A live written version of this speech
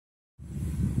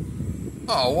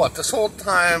Oh, what, this whole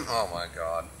time? Oh my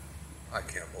God. I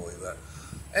can't believe that.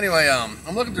 Anyway,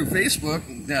 I'm looking through Facebook,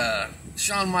 and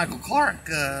Sean Michael Clark,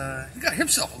 he got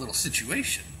himself a little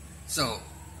situation. So,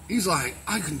 he's like,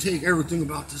 I can take everything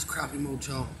about this crappy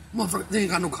motel. Motherfucker, they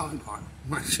ain't got no coffee pot.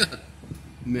 I'm like,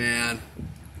 man,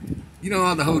 you know,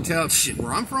 on the hotel, shit,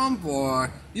 where I'm from, boy,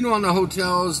 you know, on the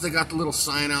hotels, they got the little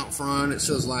sign out front. It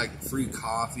says, like, free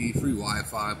coffee, free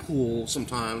Wi-Fi, pool,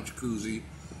 sometimes, jacuzzi.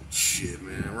 Shit,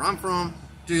 man, where I'm from,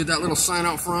 dude, that little sign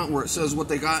out front where it says what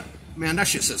they got, man, that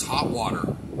shit says hot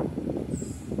water.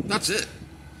 That's it.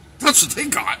 That's what they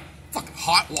got. Fucking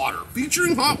hot water.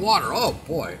 Featuring hot water. Oh,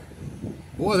 boy.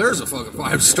 Boy, there's a fucking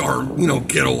 5-star, you know,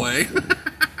 getaway.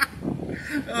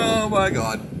 Oh, my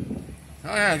God.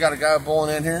 Oh, yeah, I got a guy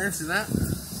bowling in here. See that?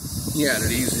 He had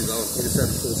it easy, though. He just had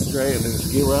to pull straight and then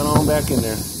just get right on back in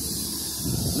there.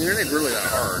 I mean, it ain't really that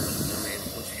hard. I mean,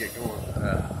 once you get going.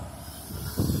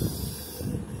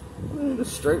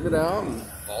 Just straighten it out and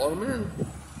follow them in.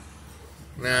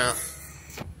 Now,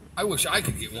 I wish I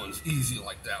could get ones easy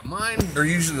like that. Mine, they're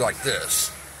usually like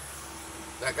this.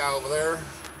 That guy over there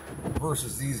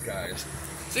versus these guys.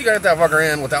 So you gotta get that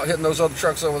fucker in without hitting those other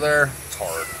trucks over there. It's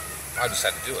hard. I just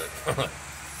had to do it.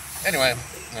 Anyway,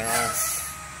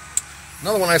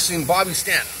 another one I've seen, Bobby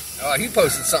Stanton. He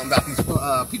posted something about these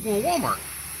people in Walmart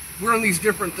wearing these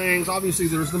different things. Obviously,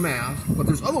 there's the mask, but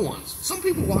there's other ones. Some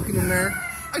people walking in there.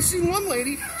 I seen one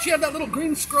lady, she had that little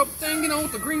green scrub thing, you know,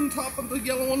 with the green top and the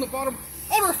yellow on the bottom,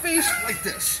 on her face like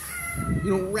this,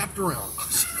 you know, wrapped around.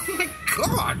 Oh my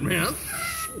God, man.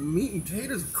 Meat and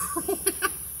potatoes growing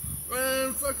out.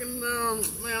 Man, fucking,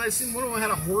 man, I seen one of them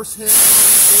had a horse head,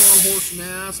 full-on horse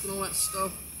mask and all that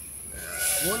stuff.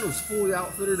 One was fully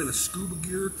outfitted in a scuba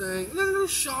gear thing. And then they're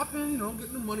shopping, you know,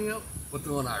 getting their money out. But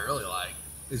the one I really like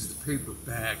is the paper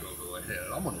bag over the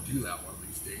head. I'm going to do that one of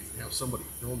these days and have somebody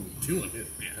film me doing it,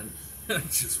 man.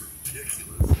 It's just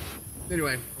ridiculous.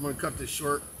 Anyway, I'm going to cut this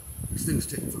short. These things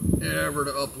take forever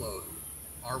to upload.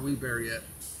 Are we there yet?